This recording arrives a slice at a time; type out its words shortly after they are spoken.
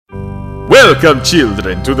Welcome,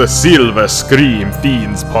 children, to the Silver Scream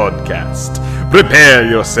Fiends podcast. Prepare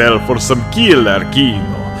yourself for some killer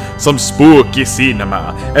kino, some spooky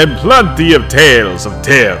cinema, and plenty of tales of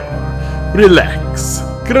terror. Relax,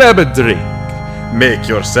 grab a drink, make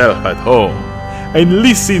yourself at home, and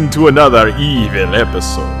listen to another evil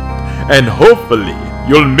episode. And hopefully,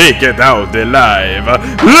 you'll make it out alive.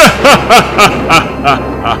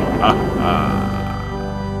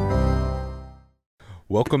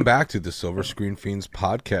 Welcome back to the Silver Screen Fiends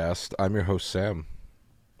podcast. I'm your host, Sam.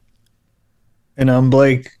 And I'm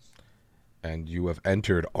Blake. And you have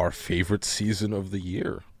entered our favorite season of the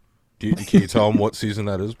year. Can you tell them what season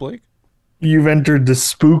that is, Blake? You've entered the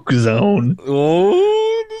spook zone. Oh,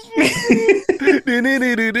 oh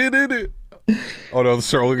no, the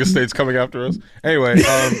Sterling Estate's coming after us. Anyway,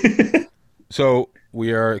 so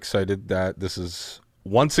we are excited that this is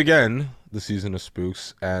once again the season of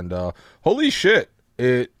spooks. And holy shit,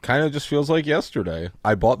 it kind of just feels like yesterday.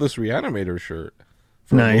 I bought this Reanimator shirt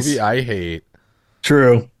for a movie I hate.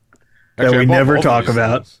 True. Actually, that we never talk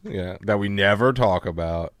about. Things. Yeah, that we never talk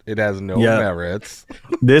about. It has no merits.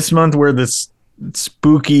 This month we're the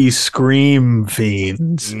spooky scream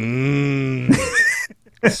fiends.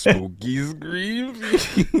 Spooky scream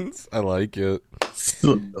fiends. I like it.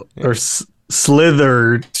 Or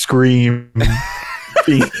slither scream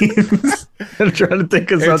fiends. I'm trying to think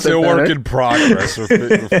of something. It's a work in progress. We're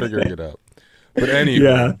figuring it out. But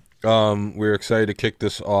anyway, we're excited to kick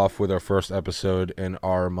this off with our first episode in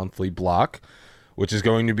our monthly block, which is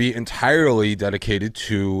going to be entirely dedicated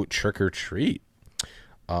to Trick or Treat.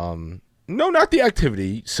 No, not the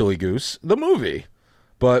activity, silly goose, the movie.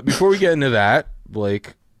 But before we get into that,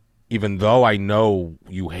 Blake, even though I know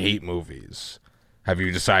you hate movies, have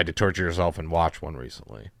you decided to torture yourself and watch one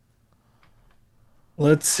recently?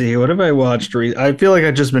 Let's see. What have I watched? I feel like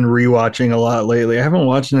I've just been rewatching a lot lately. I haven't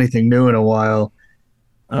watched anything new in a while.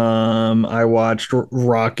 I watched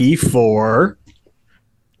Rocky 4.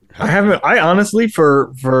 I honestly,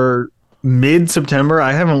 for mid-September,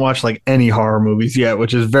 I haven't watched like any horror movies yet,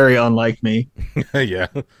 which is very unlike me. Yeah.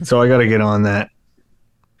 So I got to get on that.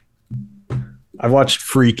 I've watched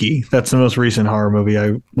Freaky. That's the most recent horror movie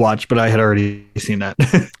I watched, but I had already seen that.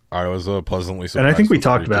 I was pleasantly surprised. And I think we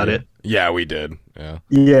talked about it. Yeah, we did. Yeah.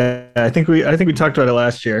 Yeah, I think we talked about it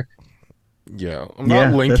last year. Yeah, I'm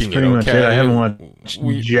not linking it. Okay, it. I haven't watched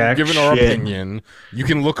jack given shit. Our opinion. You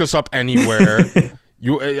can look us up anywhere.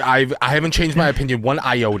 I haven't changed my opinion one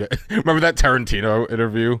iota. Remember that Tarantino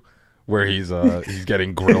interview where he's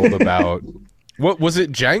getting grilled about what was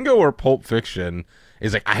it, Django or Pulp Fiction?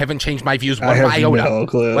 He's like, I haven't changed my views one iota. No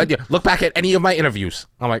clue. Look back at any of my interviews.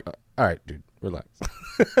 I'm like, all right, dude, relax.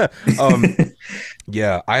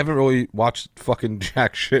 Yeah, I haven't really watched fucking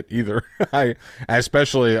jack shit either. I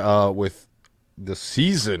especially with the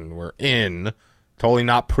season we're in, totally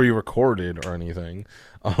not pre-recorded or anything.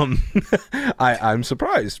 I'm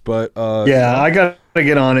surprised, but I gotta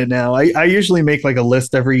get on it now. I usually make like a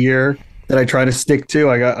list every year that I try to stick to.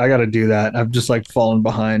 I gotta do that. I've just like fallen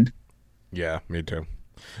behind. Yeah, me too.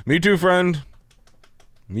 Me too, friend.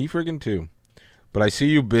 Me friggin' too. But I see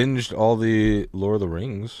you binged all the Lord of the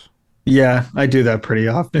Rings. Yeah, I do that pretty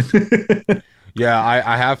often. Yeah,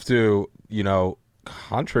 I have to,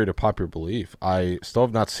 contrary to popular belief, I still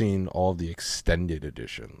have not seen all of the extended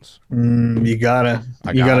editions. You gotta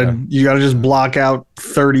just block out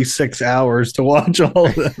 36 hours to watch all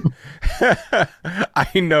of them. I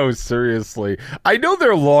know, seriously. I know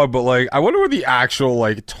they're long, but I wonder what the actual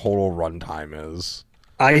total runtime is.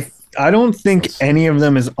 I don't think any of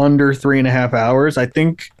them is under 3.5 hours. I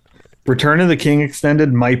think Return of the King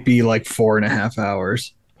extended might be 4.5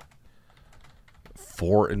 hours.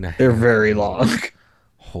 4.5. They're very long.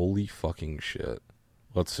 Holy fucking shit.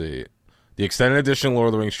 Let's see. The extended edition Lord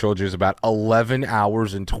of the Rings trilogy is about 11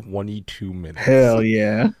 hours and 22 minutes. Hell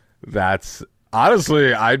yeah. That's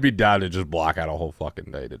honestly, I'd be down to just block out a whole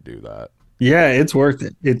fucking day to do that. Yeah, it's worth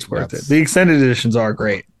it. It's worth it. The extended editions are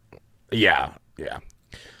great. Yeah.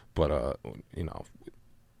 But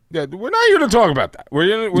yeah, we're not here to talk about that.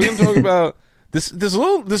 We're gonna talk about this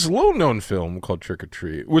little known film called Trick or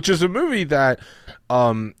Treat, which is a movie that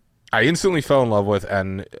I instantly fell in love with,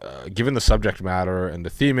 and given the subject matter and the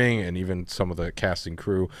theming and even some of the cast and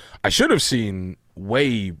crew, I should have seen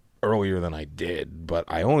way earlier than I did, but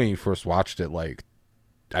I only first watched it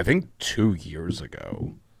I think 2 years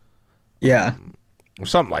ago. Yeah. Or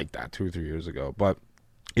something like that, 2 or 3 years ago. But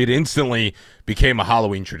it instantly became a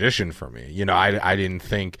Halloween tradition for me. I didn't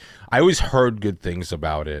think, I always heard good things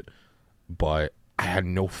about it, but I had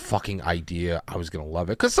no fucking idea I was going to love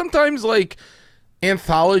it. Because sometimes,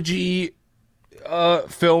 anthology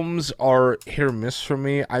films are hit or miss for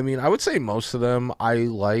me. I mean, I would say most of them I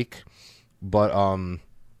like, but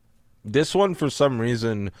this one for some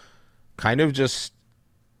reason kind of just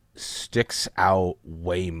sticks out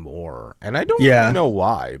way more, and I don't really know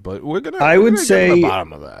why, but we're gonna say get to the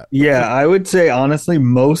bottom of that. I would say honestly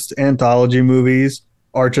most anthology movies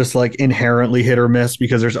are just like inherently hit or miss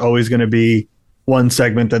because there's always going to be one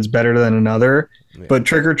segment that's better than another. But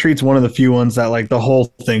Trick or Treat's one of the few ones that like the whole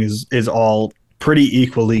thing is all pretty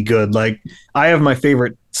equally good. Like I have my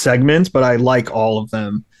favorite segments, but I like all of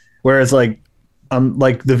them. Whereas like the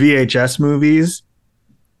VHS movies,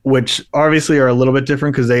 which obviously are a little bit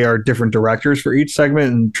different because they are different directors for each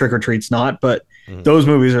segment, and Trick or Treat's not, but those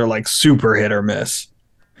movies are like super hit or miss.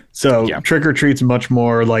 So Trick or Treat's much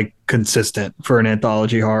more like consistent for an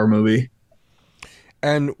anthology horror movie.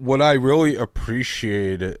 And what I really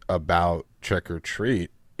appreciate about Trick or Treat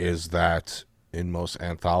is that in most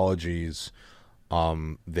anthologies,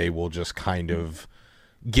 they will just kind of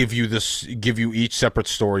give you each separate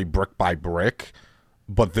story brick by brick,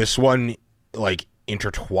 but this one like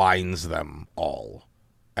intertwines them all,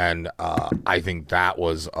 and I think that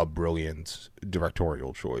was a brilliant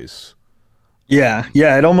directorial choice.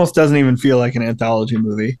 It almost doesn't even feel like an anthology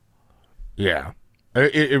movie.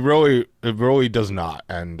 It really does not.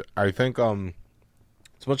 And I think as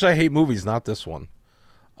much as I hate movies, not this one,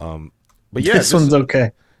 but this one's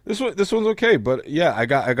okay. This one's okay, but I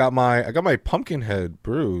got my Pumpkinhead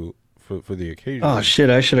brew for the occasion. Oh shit,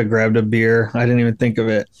 I should have grabbed a beer. I didn't even think of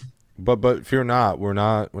it. But fear not, we're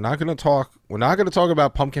not gonna talk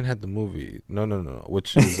about Pumpkinhead the movie. No,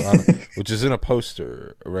 which is in a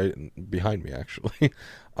poster right behind me actually.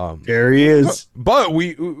 There he is. But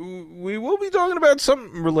we will be talking about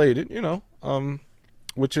something related,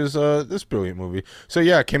 which is this brilliant movie. So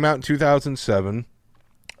it came out in 2007.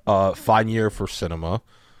 Fine year for cinema.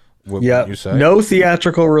 What you say? No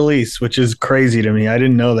theatrical release, which is crazy to me. I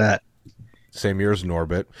didn't know that. Same year as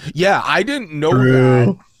Norbit. Yeah, I didn't know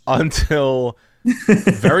that until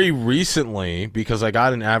very recently because I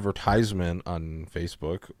got an advertisement on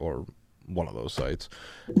Facebook or one of those sites,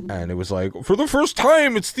 and it was like, for the first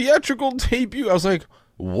time, it's theatrical debut. I was like,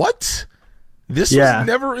 what? This was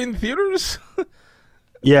never in theaters?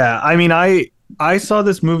 I mean, I saw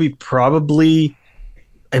this movie probably,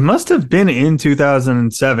 it must have been in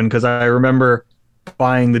 2007 because I remember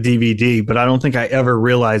buying the DVD, but I don't think I ever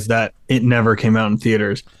realized that it never came out in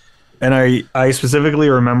theaters. And I specifically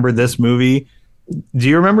remember this movie. Do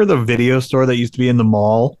you remember the video store that used to be in the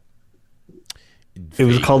mall? It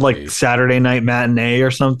was called like Saturday Night Matinee or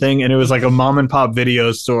something, and it was like a mom and pop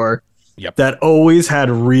video store that always had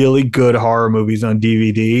really good horror movies on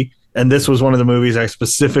DVD. And this was one of the movies I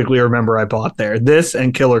specifically remember I bought there. This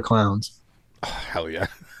and Killer Clowns. Oh, hell yeah.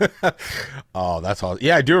 Oh, that's awesome.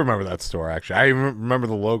 Yeah, I do remember that store, actually. I remember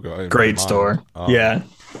the logo. Great store.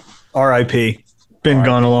 R.I.P. Been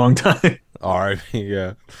gone a long time. R.I.P.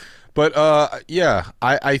 Yeah. But,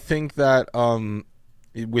 I think that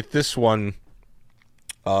with this one,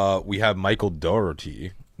 we have Michael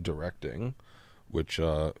Dougherty directing, which,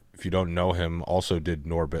 if you don't know him, also did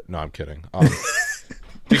Norbit. No, I'm kidding.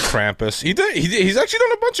 Did Krampus. He's actually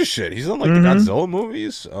done a bunch of shit. He's done like the Godzilla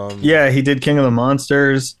movies. He did King of the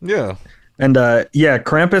Monsters. Yeah. And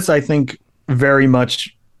Krampus, I think, very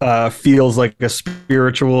much feels like a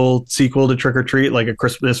spiritual sequel to Trick or Treat, like a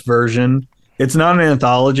Christmas version. It's not an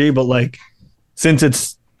anthology, but like since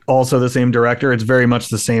it's also the same director, it's very much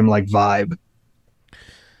the same like vibe.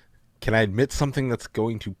 Can I admit something that's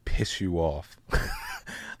going to piss you off?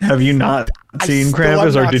 Have you not seen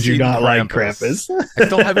Krampus, or did you not like Krampus? I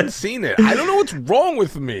still haven't seen it. I don't know what's wrong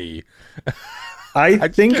with me. I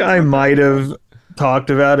think I might have talked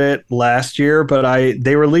about it last year, but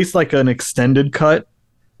they released like an extended cut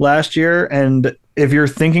last year, and if you're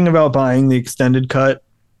thinking about buying the extended cut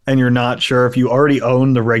and you're not sure if you already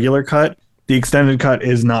own the regular cut, the extended cut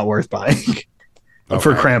is not worth buying.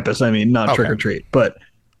 For Krampus, I mean, not Trick or Treat, but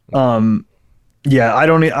I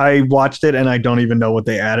watched it and I don't even know what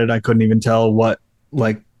they added. I couldn't even tell what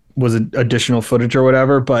like was additional footage or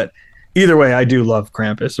whatever, but either way, I do love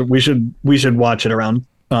Krampus. We should watch it around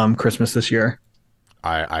Christmas this year.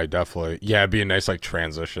 I definitely, it'd be a nice like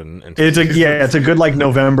transition. It's a good like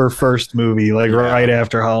November 1st movie, like right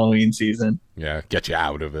after Halloween season. Yeah, get you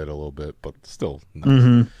out of it a little bit, but still.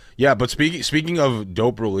 Mm-hmm. Yeah, but speaking of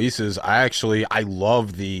dope releases, I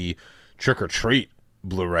love the Trick or Treat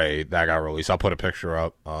Blu-ray that got released. I'll put a picture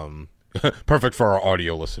up. Perfect for our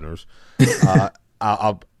audio listeners.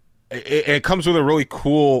 It comes with a really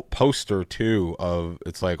cool poster too.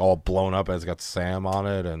 It's like all blown up and it's got Sam on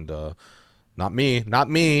it and not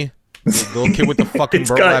me. The little kid with the fucking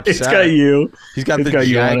burlap sack. It's got you. He's got the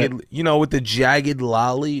jagged, with the jagged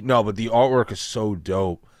lolly. No, but the artwork is so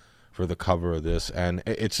dope for the cover of this, and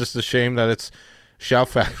it's just a shame that it's Shout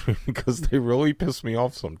Factory because they really piss me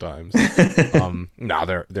off sometimes. No,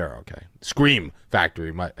 they're okay. Scream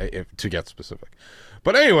Factory, to get specific.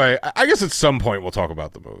 But anyway, I guess at some point we'll talk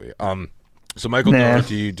about the movie. So Michael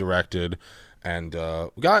Dougherty directed, and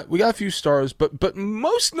we got a few stars, but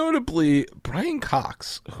most notably Brian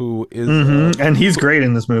Cox, who is and he's great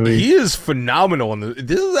in this movie. He is phenomenal in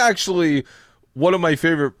this is actually one of my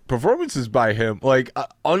favorite performances by him. Like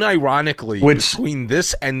unironically, between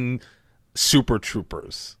this and Super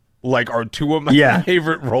Troopers, like, are two of my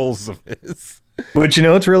favorite roles of his. But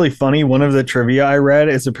it's really funny. One of the trivia I read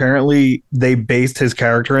is apparently they based his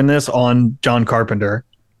character in this on John Carpenter.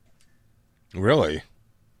 Really?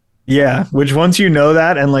 Yeah, which once you know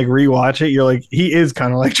that and like rewatch it, you're like, he is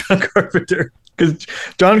kind of like John Carpenter, because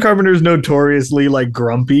John Carpenter is notoriously like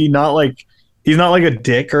grumpy. Not like he's not like a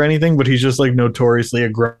dick or anything, but he's just like notoriously a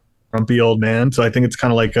grumpy old man. So I think it's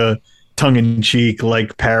kind of like a tongue-in-cheek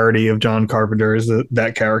like parody of John Carpenter is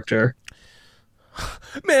that character.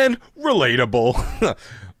 Man, relatable.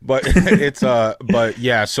 But it's but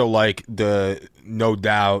yeah, so like no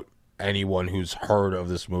doubt anyone who's heard of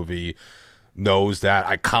this movie knows that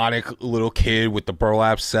iconic little kid with the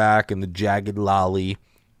burlap sack and the jagged lolly.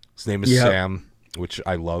 His name is Sam, which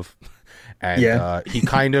I love. And he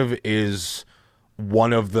kind of is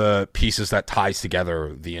one of the pieces that ties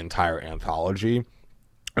together the entire anthology.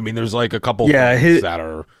 I mean, there's like a couple things that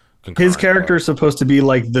are his character is supposed to be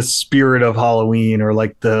like the spirit of Halloween, or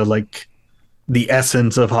like the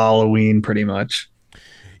essence of Halloween, pretty much.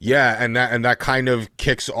 Yeah, and that kind of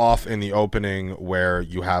kicks off in the opening where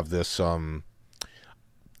you have this I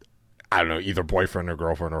don't know, either boyfriend or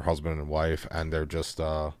girlfriend or husband and wife, and they're just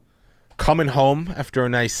coming home after a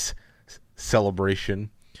nice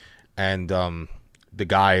celebration, and the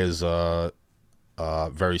guy is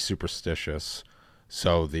very superstitious.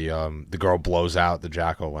 So the girl blows out the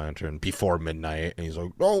jack-o'-lantern before midnight, and he's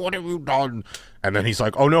like, "Oh, what have you done?" And then he's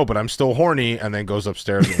like, "Oh no, but I'm still horny," and then goes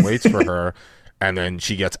upstairs and waits for her, and then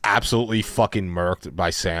she gets absolutely fucking murked by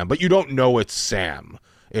Sam. But you don't know it's Sam.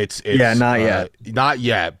 It's not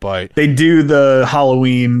yet, but they do the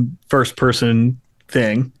Halloween first-person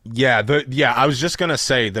thing. Yeah, I was just gonna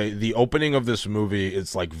say the opening of this movie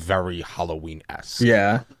is like very Halloween-esque.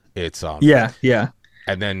 Yeah, it's yeah.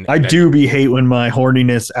 And then I do hate when my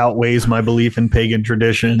horniness outweighs my belief in pagan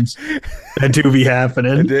traditions. That do be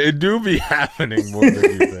happening. It do be happening more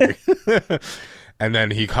than you think. And then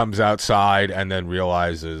he comes outside and then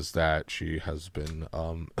realizes that she has been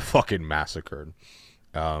fucking massacred.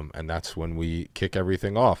 And that's when we kick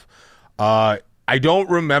everything off. I don't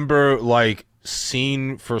remember like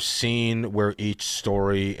scene for scene where each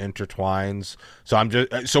story intertwines,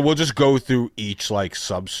 so we'll just go through each like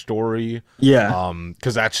sub story,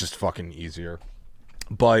 because that's just fucking easier.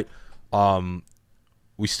 But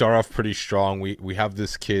we start off pretty strong. We have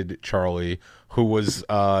this kid Charlie, who was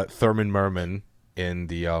Thurman Merman in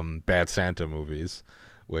the Bad Santa movies,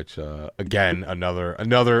 which again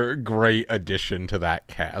another great addition to that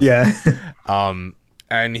cast.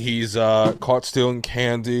 And he's caught stealing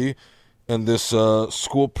candy. And this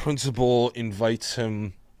school principal invites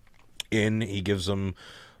him in. He gives him a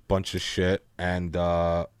bunch of shit. And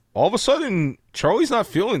all of a sudden, Charlie's not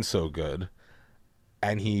feeling so good.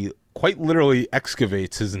 And he quite literally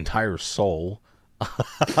excavates his entire soul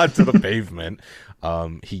onto the pavement.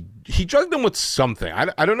 He drugged him with something.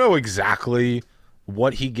 I don't know exactly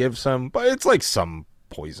what he gives him, but it's like some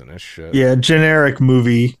poisonous shit. Yeah, generic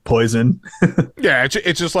movie poison. Yeah,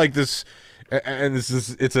 it's just like this... And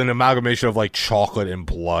it's an amalgamation of like chocolate and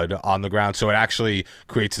blood on the ground, so it actually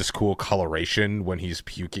creates this cool coloration when he's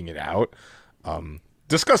puking it out.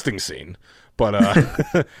 Disgusting scene, but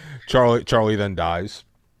Charlie then dies.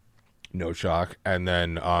 No shock, and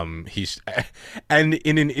then and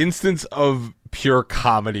in an instance of pure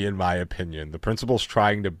comedy, in my opinion, the principal's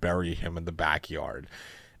trying to bury him in the backyard,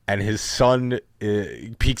 and his son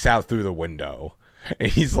peeks out through the window.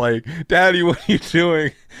 And he's like, "Daddy, what are you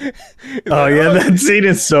doing?" That scene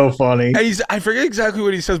is so funny. And I forget exactly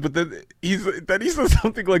what he says, but then he says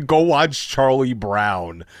something like, "Go watch Charlie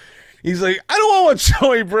Brown." He's like, "I don't want to watch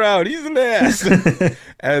Charlie Brown. He's an ass."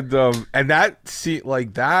 and that scene,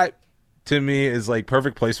 like that, to me is like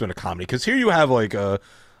perfect placement of comedy, because here you have like a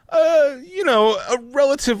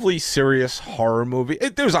relatively serious horror movie.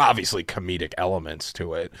 There's obviously comedic elements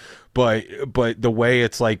to it, but the way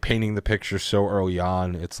it's like painting the picture so early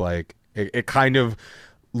on, it's like it kind of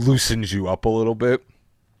loosens you up a little bit.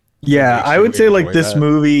 Yeah, I would say like this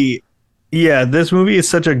movie Yeah, this movie is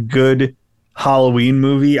such a good Halloween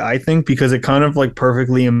movie, I think, because it kind of like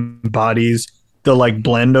perfectly embodies the like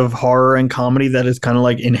blend of horror and comedy that is kind of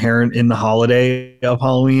like inherent in the holiday of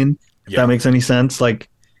Halloween, if that Yeah. makes any sense. Like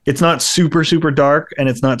it's not super, super dark and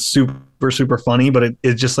it's not super, super funny, but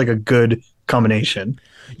it's just like a good combination.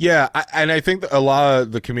 Yeah, and I think that a lot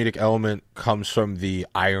of the comedic element comes from the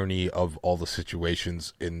irony of all the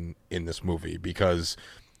situations in this movie, because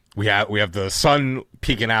we have the son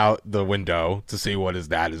peeking out the window to see what his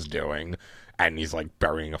dad is doing, and he's like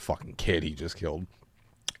burying a fucking kid he just killed.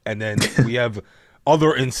 And then we have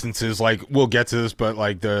other instances, like we'll get to this, but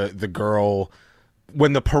like the girl,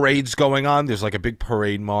 when the parade's going on, there's like a big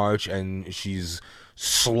parade march, and she's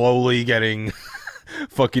slowly getting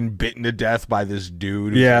fucking bitten to death by this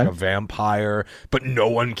dude who's like a vampire, but no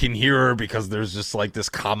one can hear her because there's just like this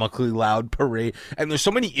comically loud parade, and there's so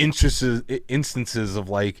many instances of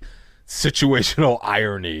like situational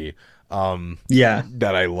irony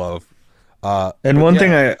that I love. And one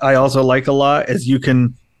thing I also like a lot is you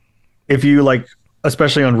can, if you like,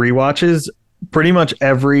 especially on rewatches, pretty much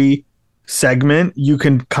every segment you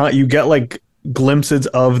get like glimpses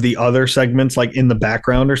of the other segments like in the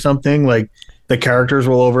background or something. Like the characters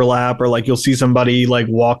will overlap, or like you'll see somebody like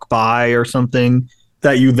walk by or something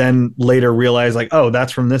that you then later realize like, oh,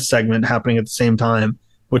 that's from this segment happening at the same time,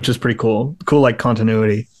 which is pretty cool. Cool, like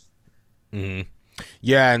continuity. Mm-hmm.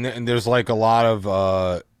 Yeah, and there's like a lot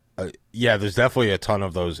of yeah, there's definitely a ton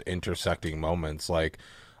of those intersecting moments. Like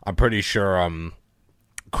I'm pretty sure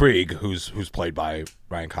Krieg, who's played by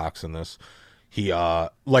Ryan Cox in this, he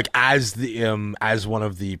like as one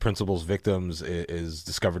of the principal's victims is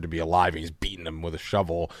discovered to be alive, and he's beating him with a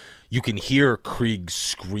shovel. You can hear Krieg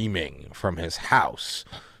screaming from his house.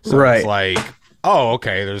 So Right. It's like, oh,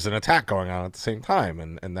 okay, there's an attack going on at the same time,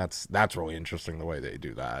 and that's really interesting the way they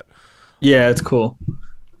do that. Yeah, it's cool.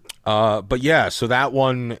 But yeah, so that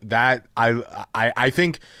one, that I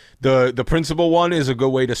think the principal one is a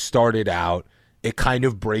good way to start it out. It kind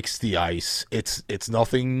of breaks the ice. It's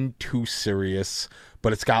nothing too serious,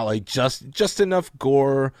 but it's got like just enough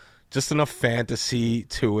gore, just enough fantasy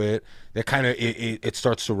to it that kind of it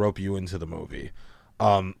starts to rope you into the movie.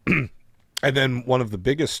 And then one of the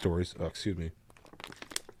biggest stories, excuse me,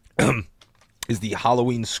 is the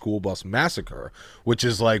Halloween School Bus Massacre, which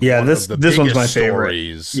is like one of the this one's biggest my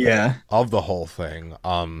favorite stories of the whole thing.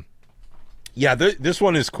 Yeah, this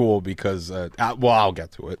one is cool because well, I'll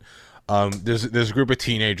get to it. There's a group of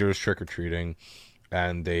teenagers trick or treating,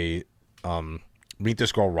 and they meet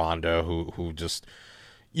this girl Rhonda who just,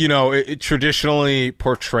 you know, it traditionally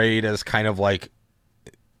portrayed as kind of like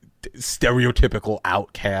stereotypical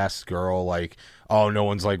outcast girl, like, oh, no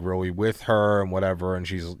one's like really with her and whatever, and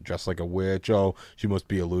she's dressed like a witch, oh, she must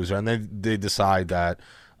be a loser. And then they decide that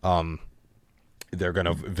they're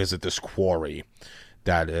gonna visit this quarry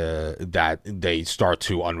that they start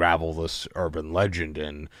to unravel this urban legend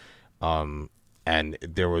in. And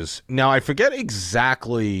there was, now I forget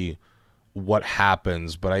exactly what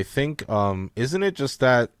happens, but I think isn't it just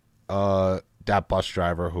that that bus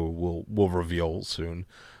driver, who we'll reveal soon,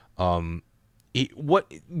 what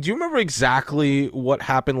do you remember exactly what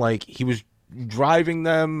happened? Like he was driving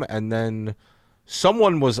them, and then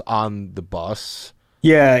someone was on the bus.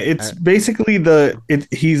 Yeah, it's basically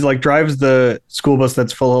he's like drives the school bus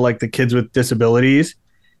that's full of like the kids with disabilities,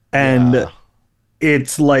 and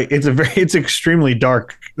it's like it's extremely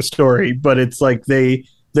dark story, but it's like the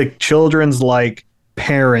children's like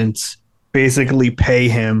parents basically pay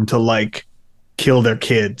him to like kill their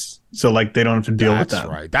kids, so like they don't have to deal with that. That's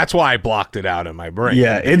right. That's why I blocked it out in my brain.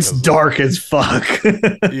 Yeah, it's dark as fuck.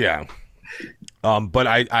 Yeah. But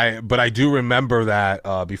I do remember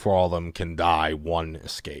that before all of them can die, one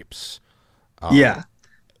escapes. Yeah.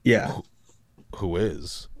 Who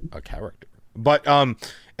is a character. But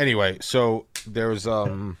anyway, so there's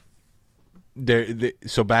so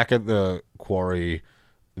back at the quarry,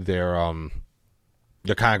 they're kind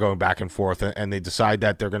of going back and forth, and they decide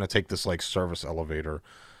that they're going to take this like service elevator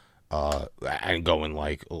and go in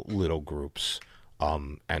like little groups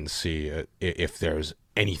and see if there's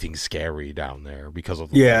anything scary down there because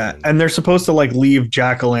of the legend. And they're supposed to like leave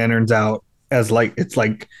jack-o'-lanterns out as like it's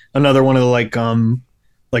like another one of the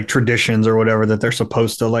like traditions or whatever that they're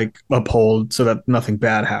supposed to like uphold so that nothing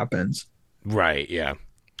bad happens. Right, yeah.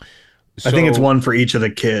 So, I think it's one for each of the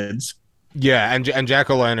kids. Yeah, and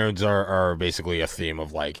jack-o'-lanterns are basically a theme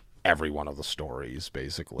of like every one of the stories,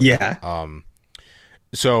 basically. Yeah.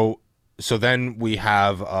 So then we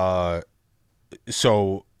have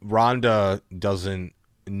so Rhonda doesn't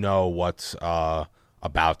know what's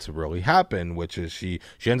about to really happen, which is she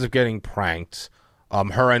ends up getting pranked.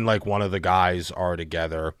 Her and like one of the guys are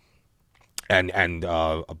together, and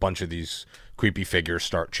a bunch of these creepy figures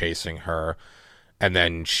start chasing her, and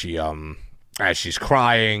then she as she's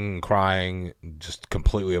crying, just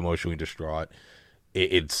completely emotionally distraught,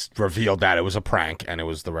 it's revealed that it was a prank and it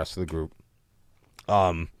was the rest of the group.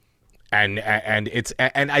 And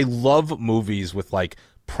I love movies with like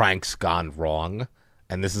pranks gone wrong,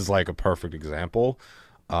 and this is like a perfect example,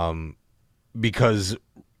 because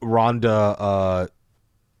Rhonda,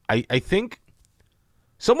 I think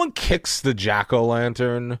someone kicks the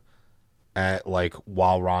jack-o'-lantern at like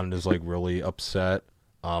while Rhonda's like really upset.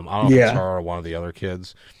 I don't know if it's her or one of the other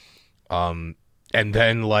kids. And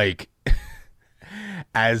then like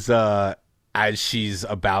as she's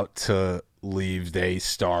about to leave, they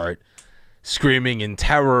start screaming in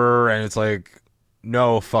terror, and it's like,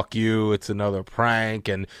 no, fuck you, it's another prank.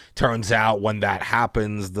 And turns out when that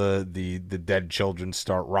happens, the dead children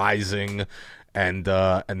start rising, and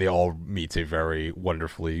they all meet a very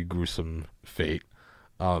wonderfully gruesome fate.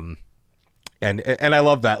 And I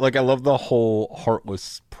love that. Like, I love the whole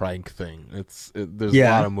heartless prank thing. There's a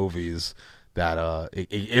lot of movies that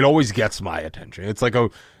it always gets my attention. It's like a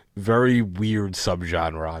very weird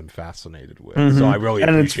subgenre I'm fascinated with. So I really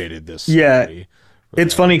appreciated this.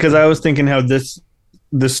 It's funny because I was thinking how this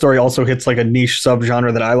story also hits like a niche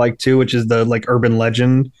subgenre that I like too, which is the like urban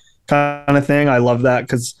legend kind of thing. I love that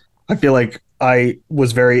because I feel like I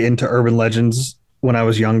was very into urban legends when I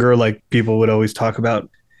was younger. Like, people would always talk about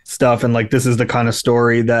stuff, and like this is the kind of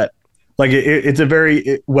story that like it's a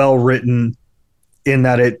very well written in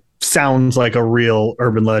that it sounds like a real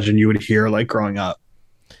urban legend you would hear like growing up.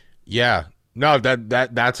 Yeah, no,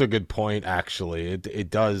 that's a good point. Actually, it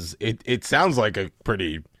does. It sounds like a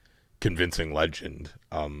pretty convincing legend.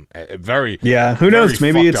 Very who knows?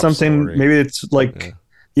 Maybe it's something. Story. Maybe it's like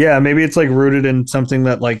maybe it's like rooted in something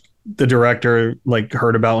that like the director like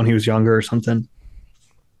heard about when he was younger or something.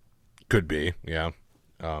 Could be, yeah.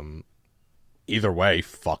 Either way,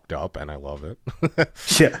 fucked up, and I love it.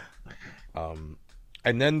 Yeah.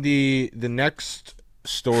 And then the next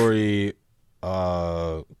story,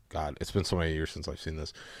 God, it's been so many years since I've seen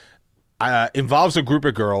this. Involves a group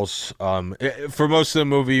of girls. For most of the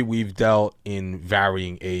movie, we've dealt in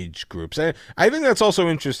varying age groups, and I think that's also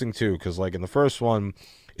interesting too, because like in the first one,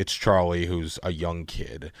 it's Charlie, who's a young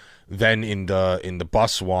kid. Then in the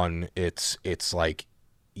bus one, it's like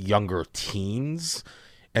younger teens.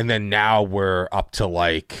 And then now we're up to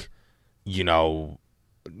like, you know,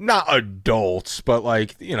 not adults, but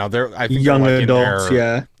like, you know, they're, I think young like adults.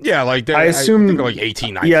 Yeah. Like I assume they're like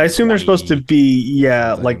 18, 19, I assume 20, they're supposed to be,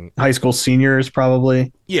 something. like high school seniors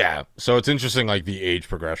probably. Yeah. So it's interesting, like the age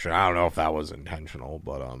progression. I don't know if that was intentional,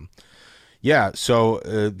 but, yeah. So,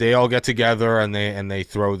 they all get together and they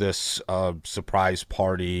throw this, surprise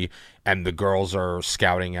party, and the girls are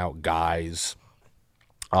scouting out guys.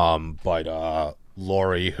 But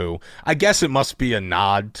Laurie, who I guess it must be a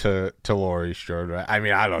nod to Laurie Strode, right? I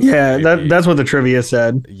mean, I don't know. Yeah, that's what the trivia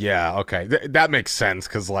said. Yeah, okay. That makes sense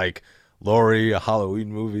because like Laurie, a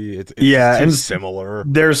Halloween movie, it's and similar.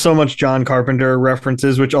 There's so much John Carpenter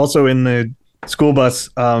references, which also in the school bus,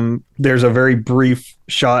 there's a very brief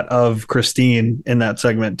shot of Christine in that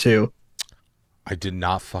segment too. I did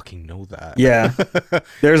not fucking know that. Yeah.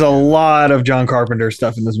 There's a lot of John Carpenter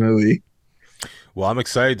stuff in this movie. Well, I'm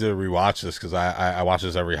excited to rewatch this because I watch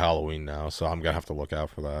this every Halloween now, so I'm going to have to look out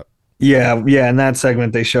for that. Yeah, in that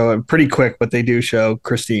segment they show it pretty quick, but they do show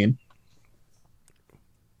Christine.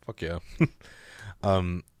 Fuck yeah.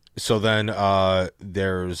 So then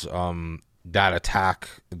there's that attack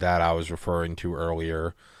that I was referring to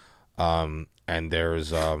earlier. And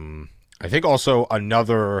there's I think also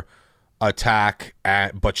another attack,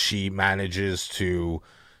 but she manages to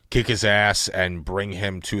kick his ass and bring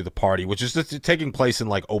him to the party, which is taking place in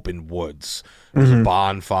like open woods. There's a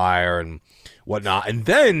bonfire and whatnot, and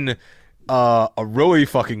then a really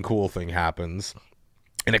fucking cool thing happens,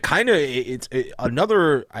 and it kind of it's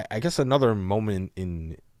another I guess another moment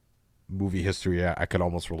in movie history I could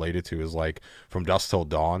almost relate it to is like From Dusk Till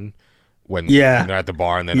Dawn when they're at the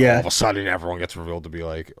bar and then all of a sudden everyone gets revealed to be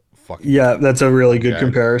like fucking that's a really good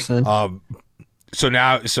comparison. So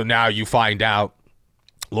now you find out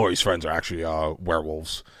Laurie's friends are actually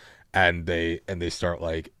werewolves, and they start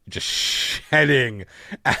like just shedding.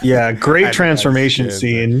 Great transformation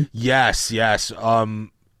scene. Yes.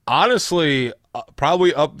 Honestly,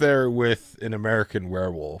 probably up there with An American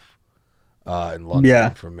Werewolf in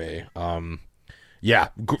London for me.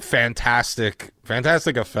 Fantastic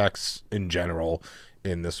effects in general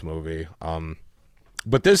in this movie.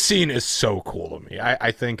 But this scene is so cool to me.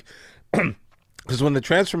 I think because when the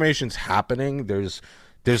transformation's happening, there's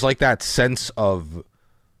like that sense of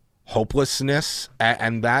hopelessness,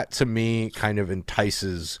 and that to me kind of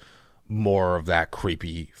entices more of that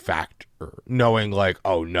creepy factor, knowing like,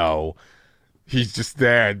 oh no, he's just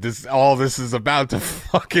there. All this is about to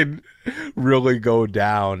fucking really go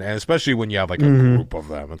down, and especially when you have like a group of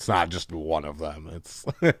them. It's not just one of them. It's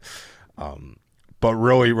but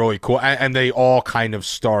really, really cool. And they all kind of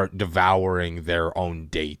start devouring their own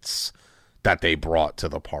dates that they brought to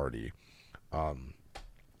the party.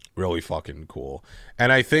 Really fucking cool.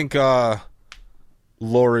 And I think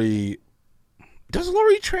Laurie... Does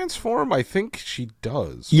Laurie transform? I think she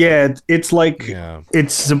does. Yeah, it's like... Yeah.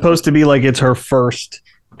 It's supposed to be like it's her first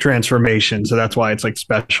transformation, so that's why it's like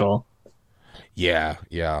special. Yeah,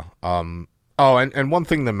 yeah. Oh, and one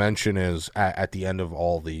thing to mention is at the end of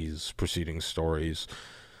all these preceding stories,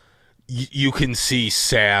 you can see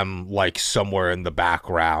Sam like somewhere in the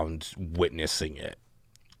background witnessing it,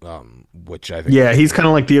 which I think... Yeah, he's kind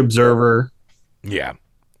of like the observer. Yeah,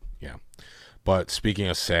 yeah. But speaking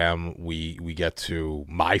of Sam, we get to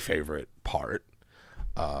my favorite part,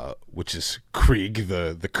 which is Krieg,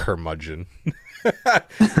 the curmudgeon,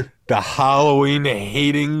 the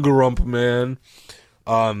Halloween-hating grump man.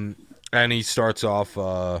 And he starts off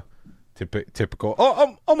typical,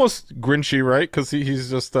 almost Grinchy, right? Because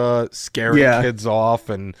he's just scaring kids off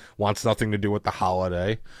and wants nothing to do with the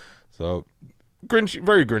holiday. So Grinchy,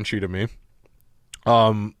 very Grinchy to me.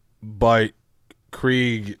 But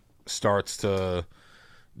Krieg starts to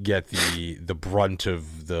get the brunt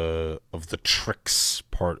of the tricks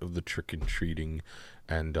part of the trick and treating,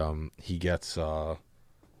 and he gets I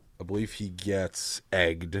believe he gets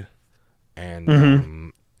egged,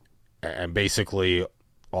 and and basically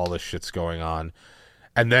all this shit's going on,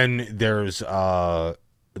 and then there's a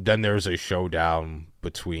showdown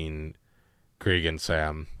between Krieg and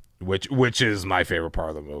Sam, which is my favorite part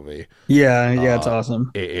of the movie. Yeah, it's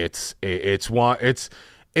awesome.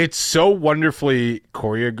 It's so wonderfully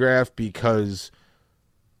choreographed, because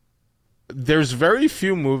there's very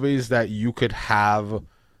few movies that you could have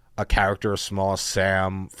a character as small as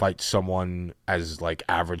Sam fight someone as like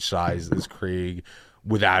average size as Krieg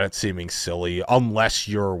without it seeming silly, unless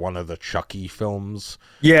you're one of the Chucky films.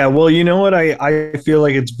 Yeah, well, you know what I feel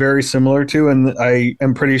like it's very similar to, and I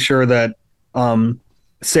am pretty sure that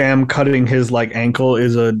Sam cutting his like ankle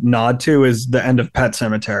is a nod to, is the end of Pet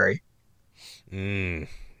Sematary.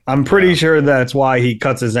 I'm pretty sure that's why he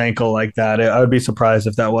cuts his ankle like that. I would be surprised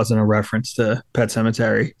if that wasn't a reference to Pet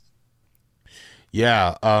Sematary.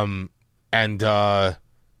 Yeah, and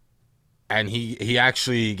he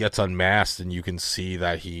actually gets unmasked, and you can see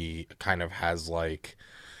that he kind of has like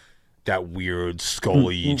that weird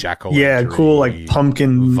Scully Jack-o'-lantern. Yeah, cool, like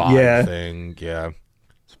pumpkin vibe thing. Yeah,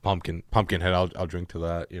 it's pumpkin head. I'll drink to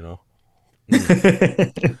that. You know.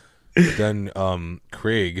 But then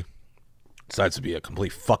Krieg decides to be a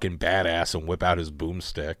complete fucking badass and whip out his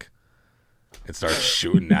boomstick and start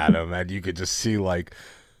shooting at him, and you could just see like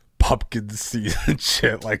pumpkin seed and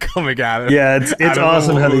shit like coming at him. Yeah, it's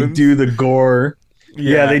awesome how they do the gore.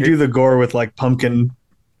 Yeah, they do the gore with like pumpkin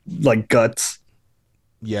like guts.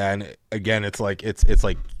 Yeah, and again, it's like it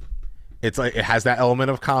has that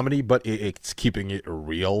element of comedy, but it's keeping it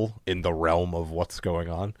real in the realm of what's going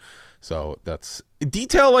on. So that's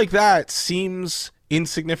detail like that seems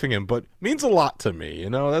insignificant, but means a lot to me. You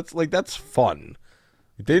know, that's fun.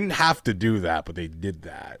 They didn't have to do that, but they did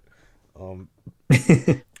that.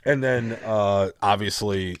 And then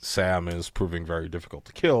obviously Sam is proving very difficult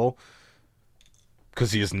to kill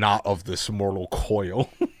because he is not of this mortal coil.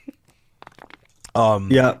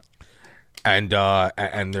 Yeah. And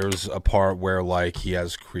there's a part where like he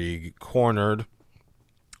has Krieg cornered,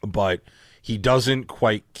 but he doesn't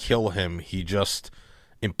quite kill him. He just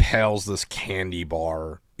impales this candy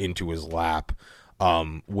bar into his lap,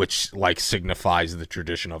 which like signifies the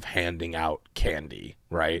tradition of handing out candy,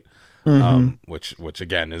 right? Which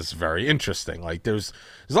again is very interesting. Like there's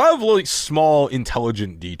a lot of like small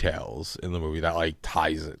intelligent details in the movie that like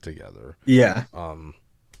ties it together. Yeah.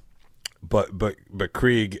 But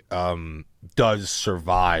Krieg does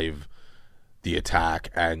survive the attack,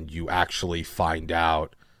 and you actually find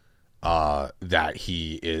out that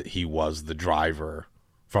he was the driver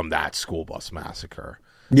from that school bus massacre.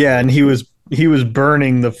 Yeah, and he was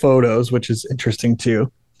burning the photos, which is interesting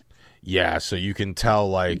too. Yeah, so you can tell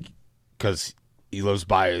like because he lives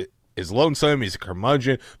by his lonesome, he's a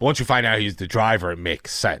curmudgeon. But once you find out he's the driver, it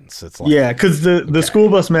makes sense. It's like, yeah, because the school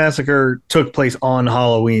bus massacre took place on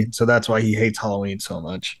Halloween, so that's why he hates Halloween so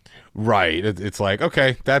much. Right. It's like,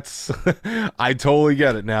 okay, that's I totally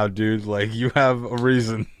get it now, dude. Like you have a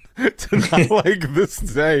reason to not like this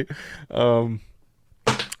day.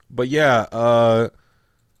 But yeah,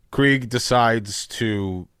 Krieg decides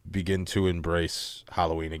to begin to embrace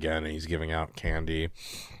Halloween again, and he's giving out candy.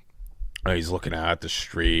 He's looking out at the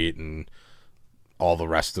street and all the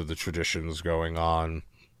rest of the traditions going on.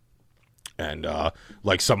 And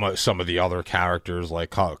like some of the other characters like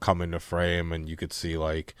come into frame, and you could see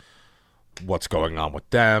like what's going on with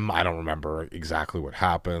them. I don't remember exactly what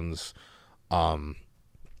happens, and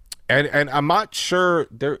I'm not sure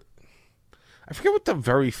there. I forget what the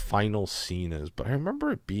very final scene is, but I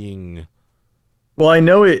remember it being. Well, I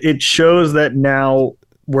know it shows that now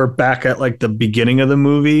we're back at like the beginning of the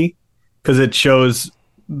movie, because it shows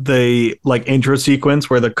the like intro sequence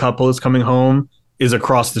where the couple is coming home is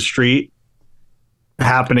across the street.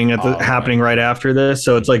 Happening right after this,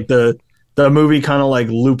 so it's like the movie kind of like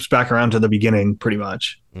loops back around to the beginning pretty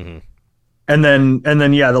much. Mm-hmm. And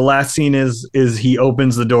then yeah, the last scene is he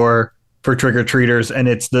opens the door for trick-or-treaters, and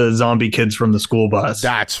it's the zombie kids from the school bus.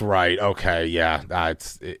 That's right. Okay, yeah,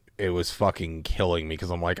 that's it. It was fucking killing me because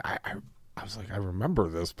I'm like, I was like, I remember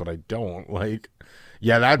this, but I don't. Like,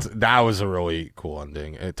 yeah, that was a really cool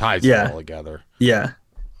ending. It ties it all together. Yeah.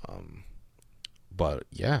 But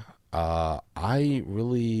yeah. I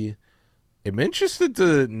really am interested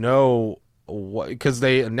to know what, because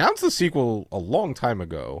they announced the sequel a long time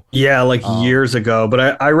ago. Yeah, like years ago.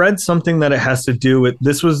 But I read something that it has to do with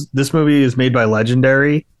this movie is made by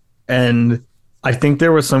Legendary, and I think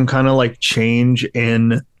there was some kind of like change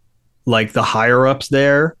in like the higher ups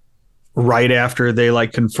there right after they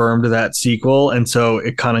like confirmed that sequel, and so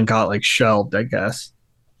it kind of got like shelved, I guess.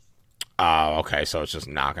 Oh, okay, so it's just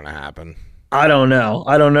not gonna happen. I don't know.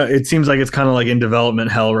 It seems like it's kind of like in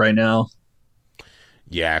development hell right now.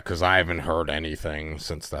 Yeah, because I haven't heard anything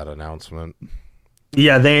since that announcement.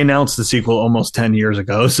 Yeah, they announced the sequel almost 10 years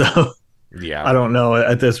ago, so yeah, I don't know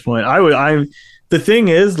at this point. The thing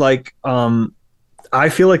is, like, I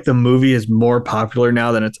feel like the movie is more popular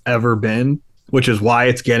now than it's ever been, which is why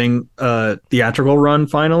it's getting a theatrical run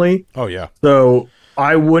finally. Oh yeah. So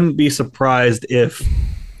I wouldn't be surprised if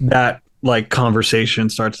that like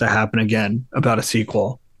conversation starts to happen again about a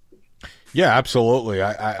sequel. Yeah, absolutely.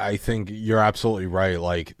 I think you're absolutely right.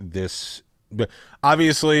 Like this,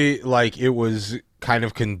 obviously, like it was kind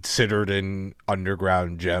of considered an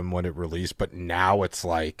underground gem when it released, but now it's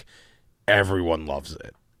like everyone loves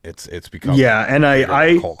it. It's become and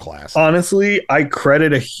I cult classic. Honestly, I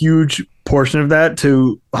credit a huge portion of that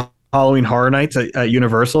to Halloween Horror Nights at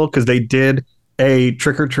Universal, because they did a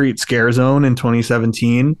Trick or Treat Scare Zone in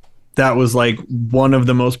 2017. That was like one of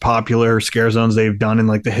the most popular scare zones they've done in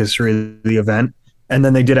like the history of the event. And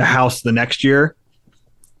then they did a house the next year.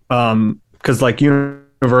 Because like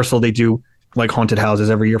Universal, they do like haunted houses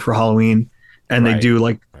every year for Halloween. And they do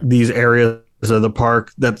like these areas of the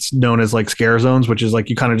park that's known as like scare zones, which is like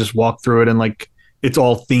you kind of just walk through it and like it's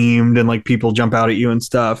all themed and like people jump out at you and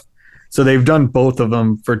stuff. So they've done both of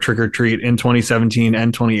them for Trick or Treat in 2017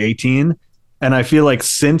 and 2018. And I feel like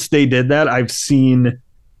since they did that, I've seen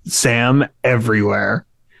Sam everywhere.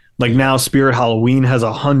 Like now Spirit Halloween has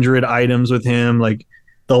 100 items with him. Like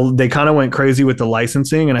they kind of went crazy with the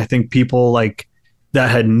licensing, and I think people like that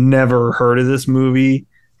had never heard of this movie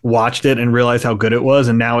watched it and realized how good it was,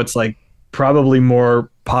 and now it's like probably more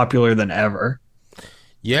popular than ever.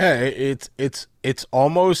 Yeah, it's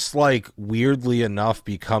almost like weirdly enough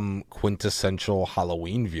become quintessential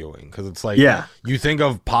Halloween viewing, because it's like you think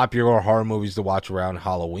of popular horror movies to watch around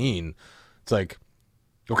Halloween. It's like,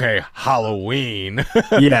 okay, Halloween.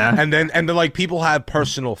 Yeah. and then like people have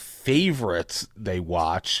personal favorites they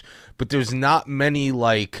watch, but there's not many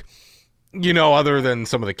like, you know, other than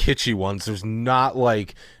some of the kitschy ones, there's not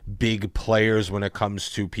like big players when it comes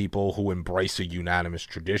to people who embrace a unanimous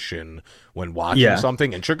tradition when watching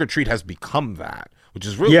something, and Trick or Treat has become that, which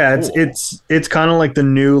is really cool. It's kind of like the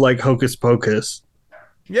new like Hocus Pocus.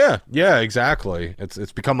 Yeah, exactly.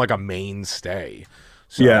 It's become like a mainstay.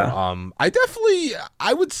 So,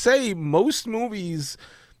 I would say most movies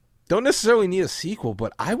don't necessarily need a sequel,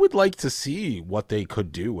 but I would like to see what they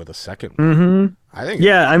could do with a second one. Mm-hmm. I think.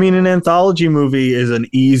 Yeah, I mean, an anthology movie is an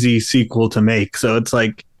easy sequel to make. So it's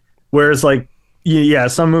like, whereas like,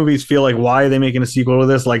 some movies feel like, why are they making a sequel to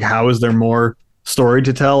this? Like, how is there more story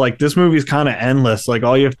to tell? Like, this movie's kind of endless. Like,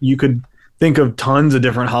 you could think of tons of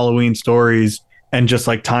different Halloween stories and just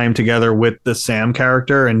like tie them together with the Sam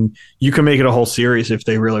character, and you can make it a whole series if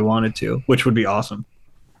they really wanted to, which would be awesome.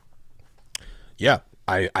 Yeah,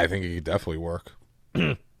 I think it could definitely work.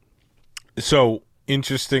 So,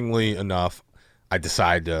 interestingly enough, I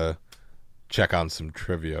decided to check on some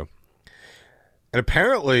trivia. And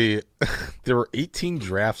apparently, there were 18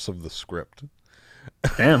 drafts of the script.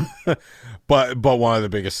 Damn. But one of the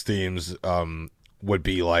biggest themes would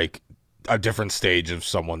be like a different stage of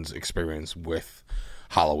someone's experience with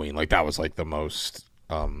Halloween. Like that was like the most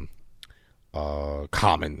common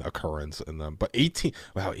occurrence in them. But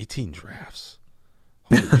 18 drafts.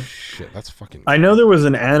 Holy shit, that's fucking. I know there was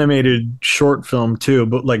an animated short film too,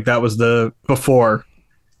 but like that was the before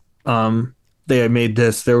they had made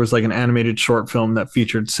this. There was like an animated short film that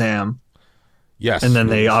featured Sam. Yes, and then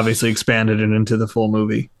they obviously expanded it into the full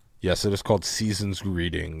movie. Yes, it is called Season's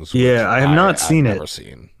Greetings. Yeah, I have not seen it. Never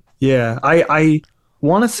seen. Yeah, I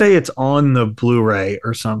want to say it's on the Blu-ray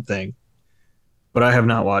or something, but I have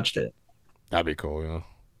not watched it. That'd be cool, yeah.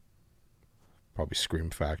 Probably Scream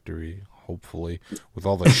Factory, hopefully, with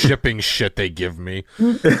all the shipping shit they give me.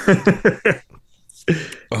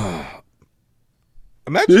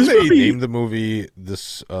 Imagine they named the movie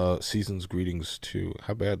this Season's Greetings 2.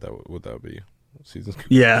 How bad would that be? Season's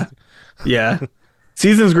Greetings. Yeah.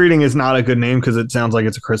 Season's Greeting is not a good name because it sounds like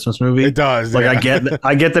it's a Christmas movie. It does. Like yeah.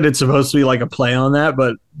 I get that it's supposed to be like a play on that,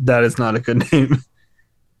 but that is not a good name.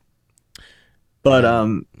 But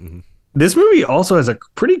this movie also has a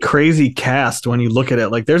pretty crazy cast when you look at it.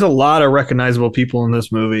 Like there's a lot of recognizable people in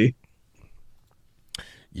this movie.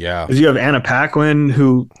 Yeah. Because you have Anna Paquin,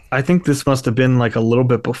 who I think this must have been like a little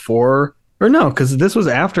bit before, or no, because this was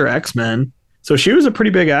after X-Men. So she was a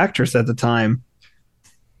pretty big actress at the time.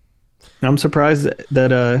 I'm surprised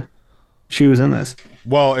that she was in this.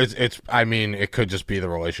 Well, it's. I mean, it could just be the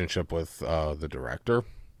relationship with the director.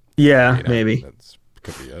 Yeah, maybe. That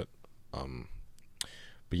could be it.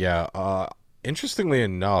 But yeah, interestingly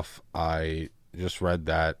enough, I just read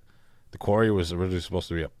that the quarry was originally supposed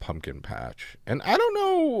to be a pumpkin patch. And I don't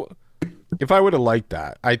know if I would have liked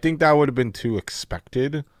that. I think that would have been too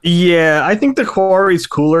expected. Yeah, I think the quarry's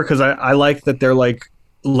cooler because I like that they're like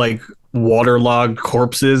waterlogged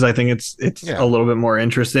corpses. I think it's a little bit more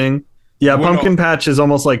interesting. Yeah, pumpkin patch is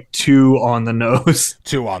almost like too on the nose.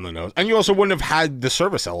 Too on the nose. And you also wouldn't have had the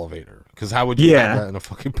service elevator because how would you have that in a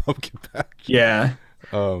fucking pumpkin patch? Yeah.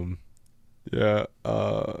 Yeah.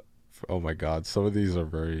 Oh my god, some of these are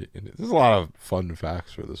there's a lot of fun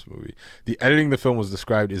facts for this movie. The editing of the film was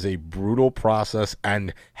described as a brutal process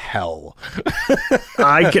and hell.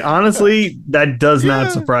 Honestly, that does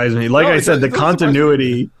not surprise me. Like I said, the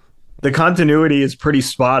continuity is pretty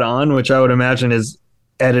spot on, which I would imagine is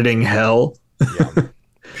editing hell. Yeah,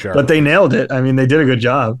 sure. But they nailed it. I mean, they did a good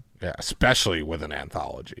job. Yeah, especially with an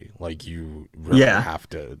anthology. Like you really have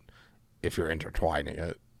to, if you're intertwining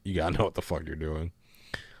it, you gotta know what the fuck you're doing.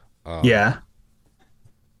 Yeah.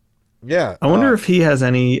 I wonder if he has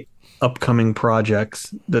any upcoming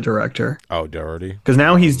projects, the director. Oh, Doherty. Because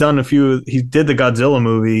now he's done a few. He did the Godzilla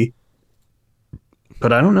movie,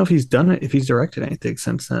 but I don't know if he's done it. If he's directed anything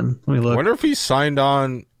since then. Let me look. I wonder if he's signed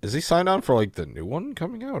on. Is he signed on for like the new one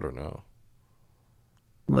coming out or no?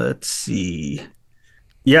 Let's see.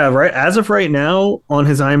 Yeah, right. As of right now, on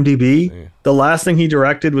his IMDb, the last thing he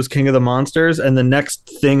directed was King of the Monsters, and the next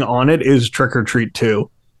thing on it is Trick or Treat 2.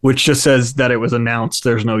 Which just says that it was announced.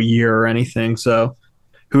 There's no year or anything, so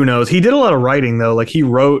who knows? He did a lot of writing though. Like he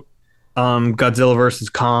wrote Godzilla vs.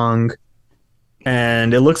 Kong,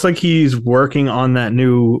 and it looks like he's working on that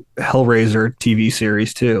new Hellraiser TV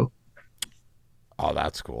series too. Oh,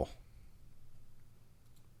 that's cool.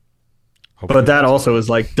 But that also is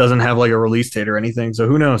like doesn't have like a release date or anything, so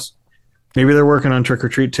who knows? Maybe they're working on Trick or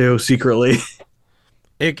Treat 2 secretly.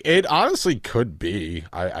 It honestly could be.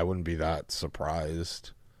 I wouldn't be that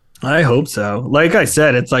surprised. I hope so. Like I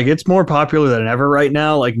said, it's like it's more popular than ever right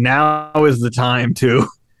now. Like now is the time to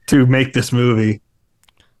make this movie.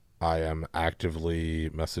 I am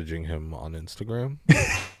actively messaging him on Instagram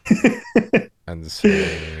and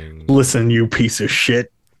saying, "Listen, you piece of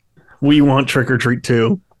shit. We want Trick or Treat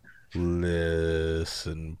 2.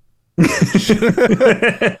 Listen,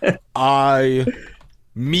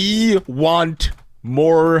 me want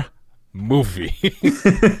more movie."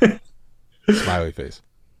 Smiley face.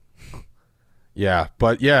 Yeah,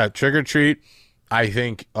 but yeah, Trick or Treat, I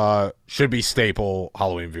think, should be staple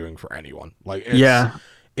Halloween viewing for anyone. Like, it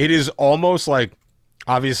is almost like,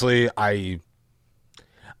 obviously, I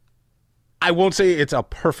won't say it's a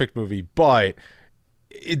perfect movie, but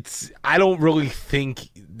I don't really think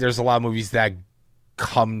there's a lot of movies that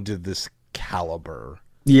come to this caliber.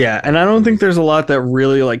 Yeah, and I don't think there's a lot that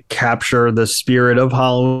really like capture the spirit of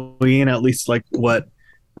Halloween, at least like what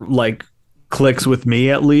like clicks with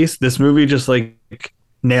me at least. This movie just like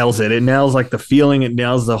nails it. It nails like the feeling, it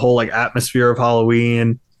nails the whole like atmosphere of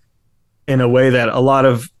Halloween in a way that a lot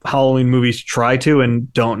of Halloween movies try to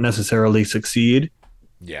and don't necessarily succeed.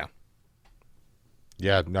 Yeah.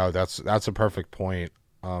 Yeah, no, that's a perfect point.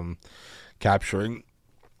 Capturing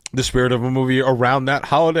the spirit of a movie around that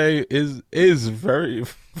holiday is very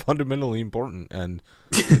fundamentally important, and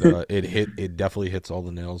it definitely hits all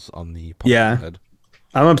the nails on the head.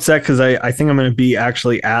 I'm upset because I think I'm going to be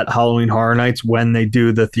actually at Halloween Horror Nights when they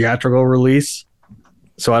do the theatrical release,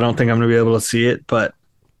 so I don't think I'm going to be able to see it, but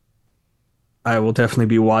I will definitely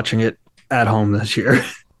be watching it at home this year.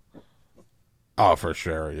 Oh, for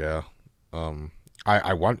sure, yeah.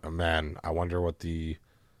 I wonder what the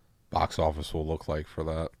box office will look like for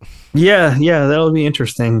that. Yeah, that'll be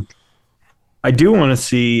interesting. I do want to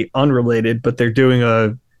see, unrelated, but they're doing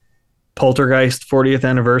a Poltergeist 40th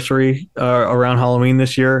anniversary around Halloween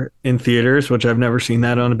this year in theaters, which I've never seen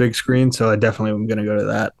that on a big screen, so I definitely am going to go to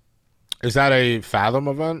that. Is that a Fathom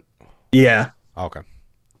event? Yeah. Okay.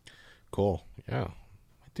 Cool. Yeah.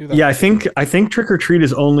 Do that. Yeah, I think Trick or Treat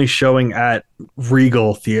is only showing at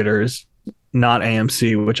Regal theaters, not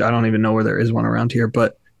AMC, which I don't even know where there is one around here,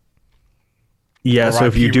 but yeah, so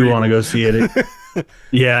if you do want to go see it,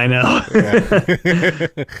 yeah, I know. Yeah.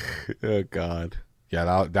 Oh God,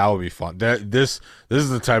 yeah, that would be fun. This is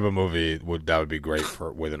the type of movie that would be great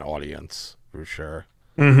with an audience for sure.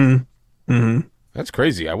 That's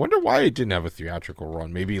crazy. I wonder why it didn't have a theatrical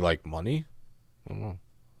run. Maybe like money.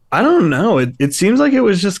 I don't know. It seems like it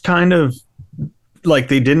was just kind of like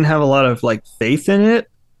they didn't have a lot of like faith in it,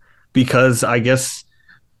 because I guess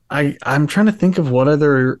I'm trying to think of what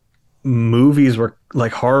other movies were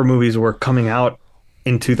like horror movies were coming out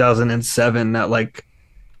in 2007 that like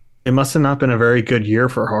it must have not been a very good year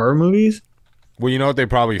for horror movies. Well, you know what they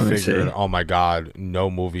probably figured? Oh my God, no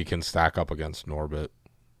movie can stack up against Norbit.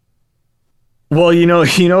 Well, you know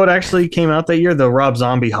what actually came out that year? The Rob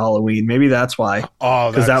Zombie Halloween. Maybe that's why. Oh,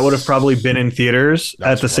 because that would have probably been in theaters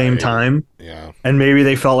at the same time. Yeah. And maybe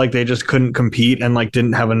they felt like they just couldn't compete and like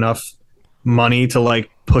didn't have enough money to like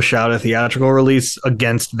push out a theatrical release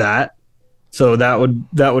against that. So that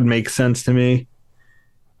would make sense to me.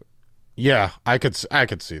 Yeah, I could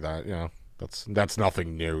see that. Yeah, that's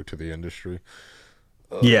nothing new to the industry.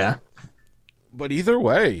 Yeah. But either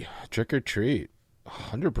way, Trick or Treat,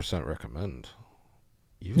 100% recommend.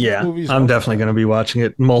 Yeah, I'm definitely going to be watching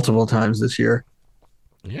it multiple times this year.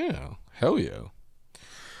 Yeah, hell yeah.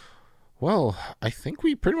 Well, I think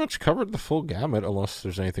we pretty much covered the full gamut, unless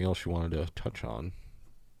there's anything else you wanted to touch on.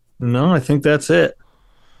 No, I think that's it.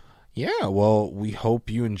 Yeah, well, we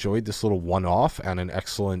hope you enjoyed this little one-off and an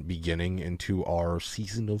excellent beginning into our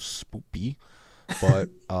season of Spoopy. But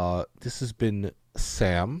this has been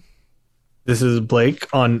Sam. This is Blake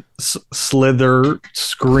on Slither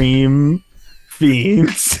Scream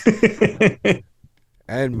Fiends.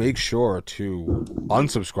 And make sure to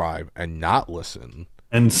unsubscribe and not listen.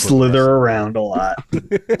 And slither around a lot.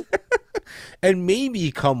 And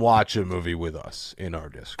maybe come watch a movie with us in our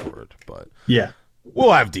Discord. But yeah,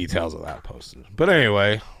 we'll have details of that posted. But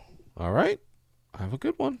anyway, all right. Have a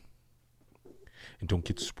good one. And don't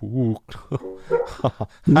get spooked.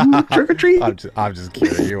 Trick or treat. I'm just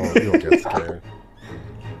kidding. You won't get scared.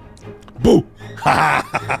 Boo!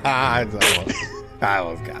 I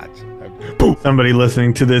almost got you. Boo! Somebody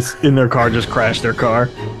listening to this in their car just crashed their car.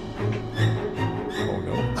 Oh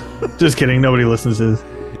no. Just kidding. Nobody listens to this.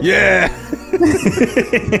 Yeah!